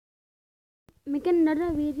making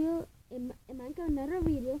another video. In Minecraft, another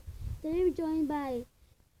video. Today we're joined by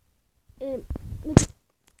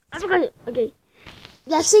I forgot it. Okay,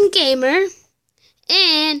 Lesson Gamer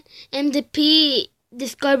and MDP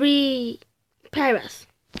Discovery Paris.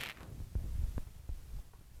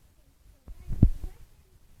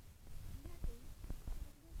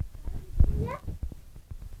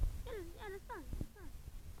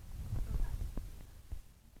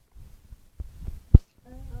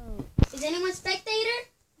 Is anyone spectator?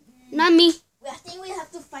 Not me. I think we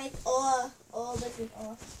have to fight all versus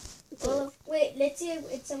all. Oh, wait, let's see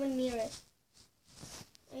if someone near us.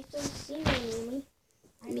 I don't see anyone.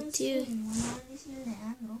 Me too. You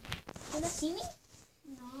don't see me?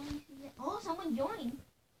 No. Oh, someone joined.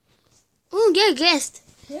 Oh, get a guest.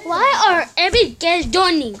 Why are every guest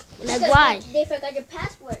joining? Like Because why? They forgot your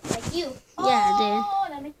password, like you. Yeah, Oh,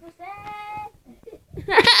 that makes no sense.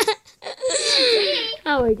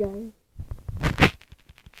 Oh my god.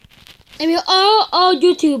 And we're all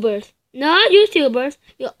YouTubers. Not YouTubers.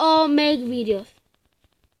 We all make videos.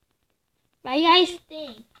 Right, guys? Same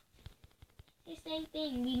thing. The same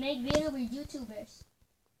thing. We make videos with YouTubers.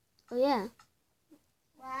 Oh yeah.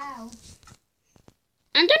 Wow.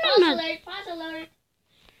 I don't Pause know. alert. Pause alert.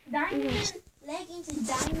 Diamond leggings and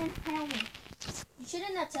diamond helmet. You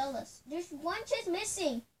shouldn't have told us. There's one chest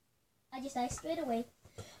missing. I just died straight away.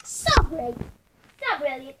 So great. So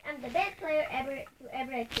brilliant. I'm the best player ever to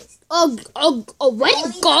ever exist. Oh, where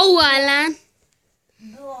did you go, Alan?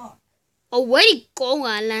 God. Oh, where did you go,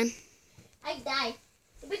 Alan? I died.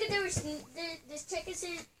 Because there was this checker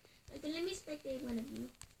said, okay, let me spectate one of you.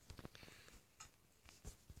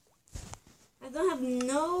 I don't have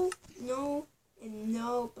no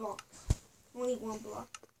block. Only one block.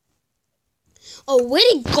 Oh, where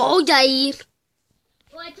did you go, Jair?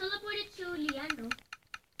 Oh, I teleported to Leandro.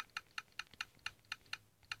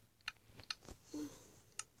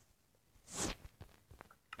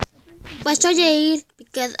 What's your Jair?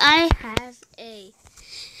 Because I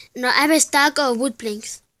have a stack of wood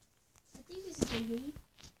planks. I think this is JJ.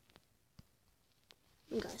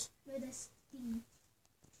 Guys, Where that's Steve.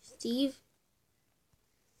 Steve.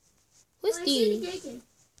 Who's Oh, I see Steve? JJ.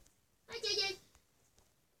 Hi, JJ.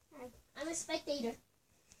 Hi. I'm a spectator.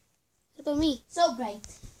 What about me? So great.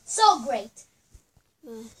 So great.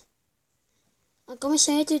 I'm going to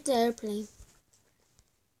send it to the airplane.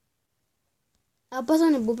 I'll put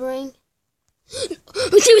on a boomerang.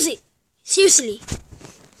 Seriously.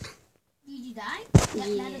 Did you die? Yeah.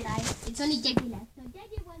 Yep, Lana died. It's only JJ left. So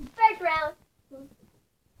JJ won first round.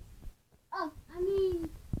 Oh, I mean,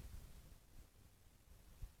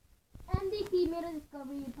 MVP made a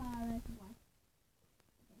discovery power as one.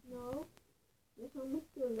 No. There's only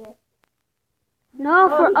two left. No,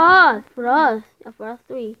 for us. For us. Yeah, for us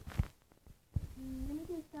three. Let me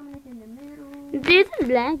see someone is in the middle. This is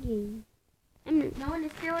lagging. No one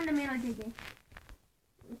is still in the middle, JJ.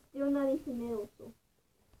 I'm still not in the middle, so.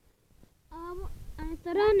 I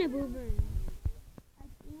thought on a boomerang. I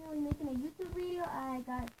see I was making a YouTube video. I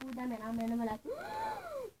got full diamond armor and I'm like,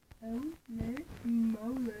 oh, no.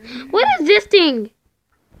 What is this thing?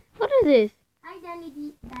 What is this? Hi,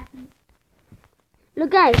 Danny Daffy.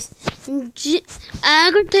 Look, guys. I'm going to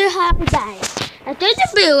tell you how I died. I tried to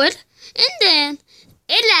build, and then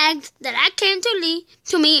it lagged that I came to me.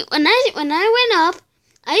 When I went up,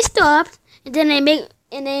 I stopped, and then then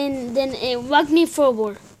it walked me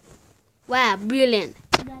forward. Wow, brilliant.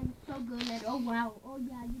 That's so good. Oh, wow. Oh,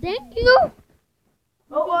 yeah. Thank you.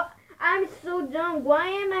 Oh, I'm so dumb. Why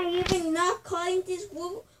am I even not cutting this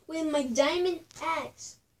wood with my diamond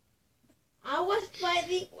axe? I was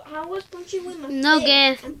punching with my No stick.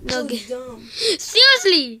 guess. I'm No so guess. dumb.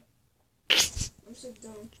 Seriously. I'm so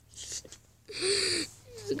dumb.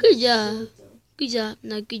 Good job. Good job.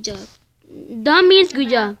 No, good job. Dumb means good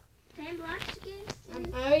job. 10 blocks again?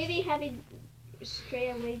 I already have it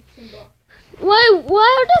straight away to block. Why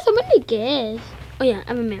are there so many guests? Oh yeah,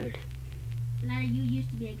 I'm married. Lara, you used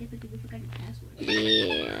to be, I guess, because you forgot your password.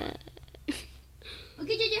 Yeah.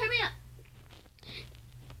 Okay, JJ, hurry up.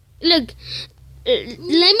 Look,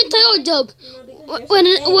 let me tell you a joke. No, because When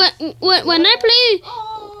there's an when I play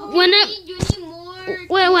Okay, when you need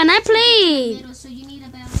more. when I play Middle, so you need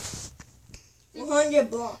about 100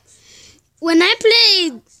 blocks. when I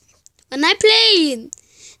played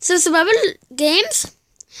so survival games,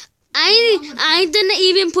 I didn't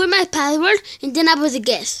even put my password, and then I was a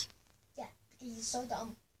guess. Yeah, because you're so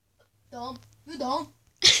dumb. Dumb. You're dumb.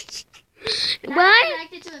 Why? I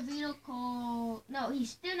reacted to a video called... No, he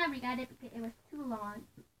still never got it because it was too long.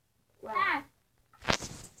 Wow. Ah.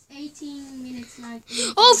 18 minutes long.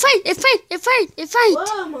 Oh, fight! It fight!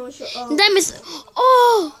 Whoa, Moshe. Oh. That is.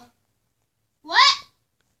 Oh!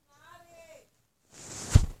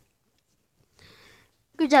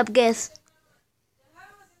 job, guess.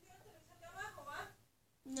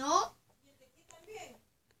 No.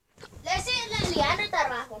 Let's say Leandro está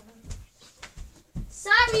abajo.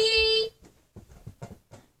 Sorry.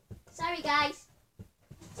 Sorry, guys.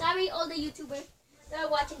 Sorry, all the YouTubers that are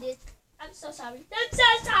watching this. I'm so sorry. I'm so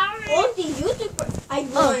sorry. All the YouTuber. I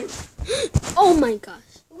won. Oh my gosh.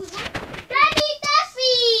 Who was that? Daddy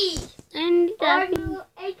Duffy. And that Arno,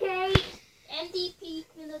 aka MDP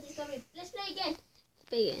Criminal Discovery. Let's play again.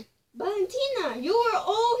 begin. Valentina, you were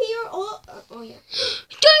all here. Oh yeah.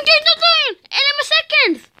 Join! And I'm a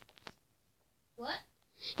second. What?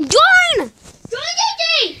 Join! Join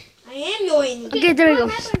JJ! I am joining. Okay, there we go.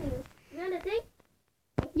 What happened? You know the thing?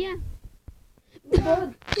 Yeah.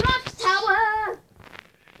 Clock tower!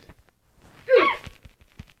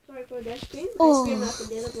 Sorry for that scream. Oh. I screamed after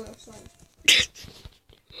the other girl. Sorry.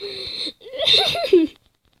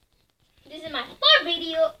 This is my fourth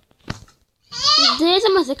video. This is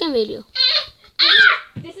my second video.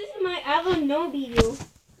 This is my I don't know video.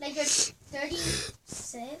 Like your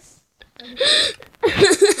 36?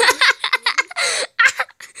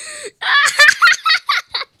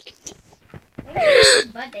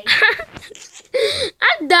 Birthday.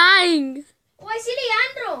 I'm dying. Oh, I see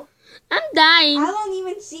Leandro. I'm dying. I don't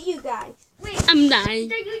even see you guys. Wait, I'm dying.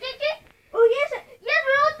 did you take it? Oh, yes. Yes,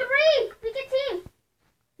 we're all three. We can team.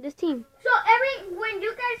 This team. So, when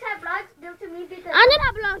you guys have vlogs, do to me because... I don't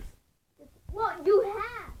have vlogs. Well, you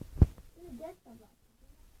have. You get the vlog.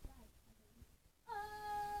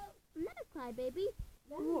 I'm not a crybaby.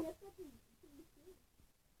 How do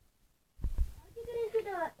you get into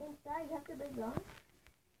the inside? You have to make vlogs?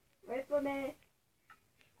 Wait for me.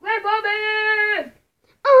 Wait for me!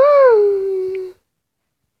 Oh.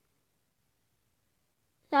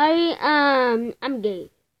 Sorry, I'm gay.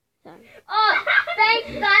 Sorry. Oh,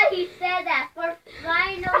 thank God he said that. For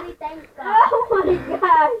finally, thank God. Oh my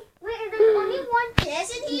gosh. Wait, is there only one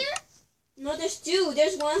chest in here? No, there's two.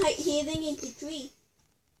 There's one hidden in the tree.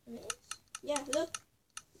 Yeah, look.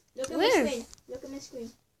 Look at my Where? screen. Look at my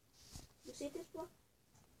screen. You see this one?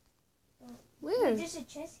 Where? There's a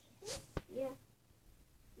chest here? Yeah.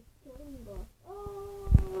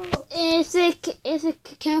 Oh. Is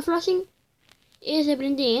it camouflaging? Is it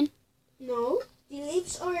blending in? No. The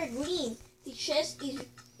leaves are green. The chest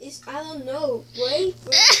is I don't know. Wait.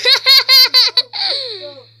 So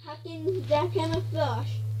how can that camouflage?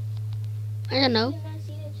 I don't know. You can't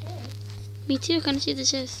see the chest. Me too. Can't see the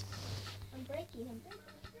chest. I'm breaking.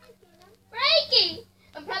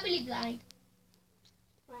 I'm probably blind.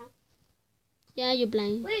 Yeah, you're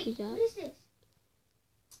blind. Wait, Good job. what is this?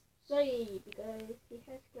 Sorry, because he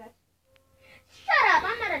has glass. Shut up,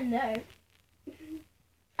 I'm not a nerd.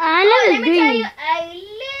 I Oh, love let me tell green. you a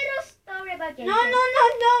little story about Jason.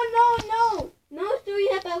 No story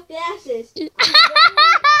about glasses.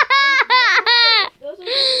 Those are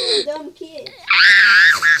for dumb kids.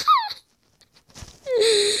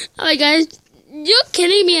 Oh my gosh, you're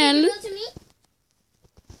killing me, Can you Alan. go to me?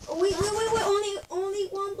 Oh, wait. Only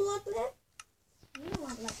one block left? You don't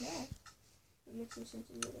want black hair. That makes no sense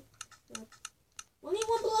in the middle. Only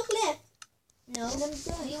one block left. No, And I'm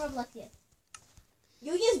done. zero block yet.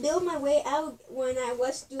 You just built my way out when I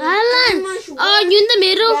was doing Alan! too much Oh, work you're in the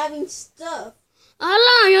middle. grabbing stuff.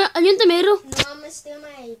 Alan, you're in the middle. No, I'm gonna steal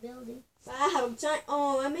my building.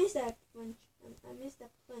 Wow, I missed that punch. I missed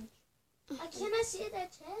that punch. I cannot see the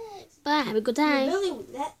chest. Bye, have a good The time. building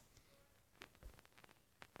with that.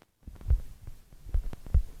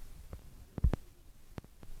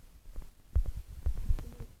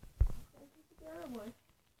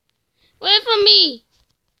 Wait for me.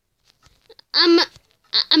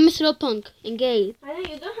 I'm a slow punk and gay. I know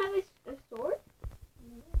you don't have a sword?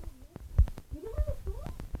 You don't have a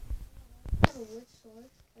sword? I have a wood sword.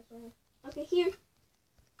 That's why. Okay, here.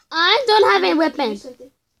 I don't have a Give me weapon.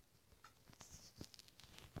 something.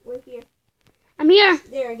 Wait here. I'm here.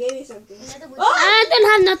 There, I gave you something. Another wood Oh! I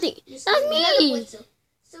don't have nothing. Just That's give me Another me. wood sword.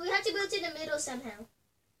 So we have to build to the middle somehow.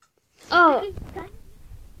 Oh,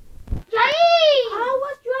 I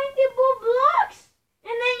was trying to put blocks,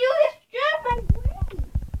 and then you destroyed my brain.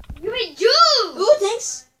 You made juice! Oh,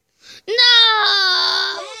 thanks.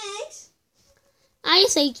 no. Thanks. I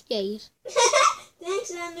say gay.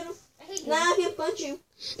 Thanks, Andrew. I hate you. Now I can punch you.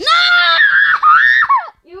 No.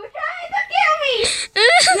 You were trying to kill me.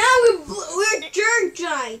 Now we're jerk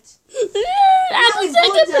giants. I was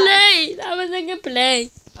like a play. I was like a play.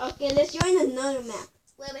 Okay, let's join another map.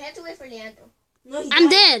 Wait, we have to wait for Leandro. No, he I'm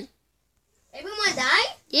died. dead. Everyone died?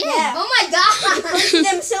 Yeah. Yeah. Oh my god! Punched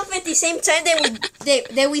themselves at the same time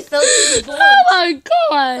that we fell to the board. Oh my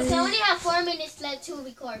god. So I only have 4 minutes left to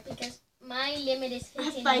record because my limit is I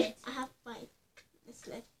have 15 five. minutes. I have 5. minutes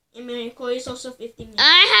left. And my record is also 15 minutes.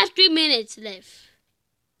 I have 3 minutes left.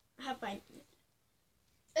 I have 5 minutes.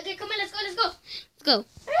 Okay, come on, let's go. Let's go.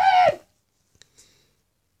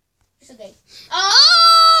 It's okay.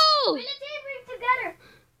 Oh! Put the table together.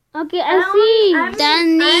 Okay, I see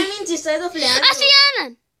Danny. I'm in the side of Leandro. I see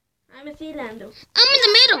Alan. I'm a see Leandro. I'm in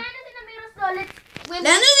the middle. Leandro's in the middle, so let's win.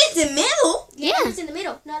 Leandro's in the middle? Yeah. It's in the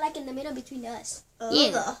middle, not like in the middle between us.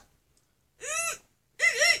 Yeah.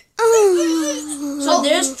 So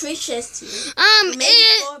there's 3 chests here.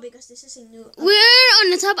 Maybe 4 because this is a new. We're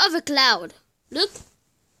on the top of a cloud. Look,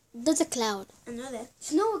 there's a cloud. I know that.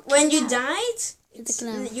 No. When you died, It's a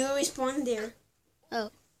cloud. you respawn there.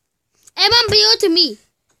 Everyone build to me.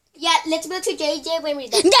 Yeah, let's build to JJ when we're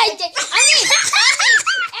done. Yeah. JJ, I mean,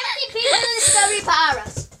 empty people in the discovery power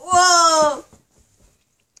us. Whoa!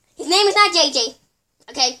 His name is not JJ.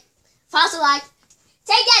 Okay, fossilized.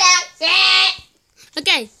 Take that out.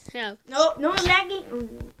 Okay. Yeah. No lagging. Oh,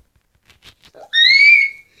 no.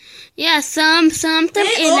 Yeah. Something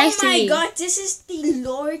is Oh next to my me. god, this is the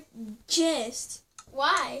Lord chest.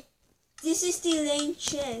 Why? This is the lane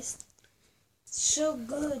chest. So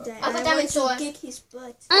good. I have a want diamond sword. to kick his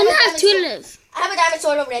butt. I only have 2 left. I have a diamond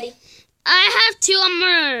sword already. I have 2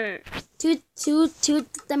 armor. Two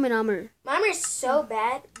diamond armor. My armor is so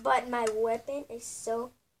bad, but my weapon is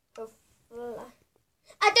so.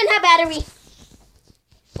 I don't have battery.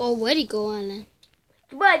 Oh, where'd he go, Alan?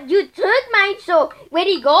 But you took mine, so where'd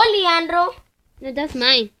he go, Leandro? No, that's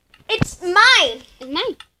mine. It's mine. It's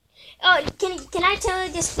mine. Oh, can I tell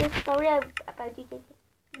you this story about you?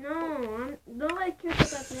 No, nobody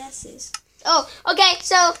cares about glasses. Oh, okay.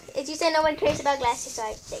 So as you said, no one cares about glasses, so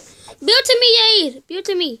I think. Build to me, Yair. Build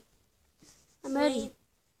to me. I'm ready.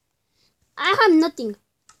 I have nothing.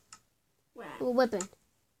 Wow. A weapon.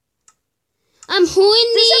 I'm who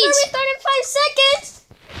in The server needs. restart in 5 seconds.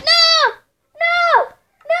 No!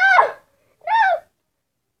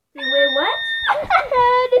 Wait, what?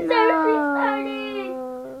 The server restarted.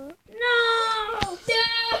 No!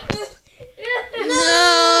 No.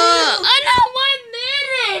 I know 1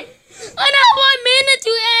 minute. I know 1 minute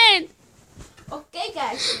to end. Okay,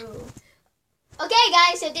 guys. Okay,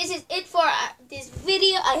 guys, so this is it for this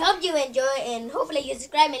video. I hope you enjoy and hopefully you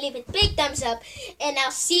subscribe and leave a big thumbs up. And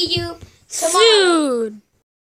I'll see you tomorrow. Soon.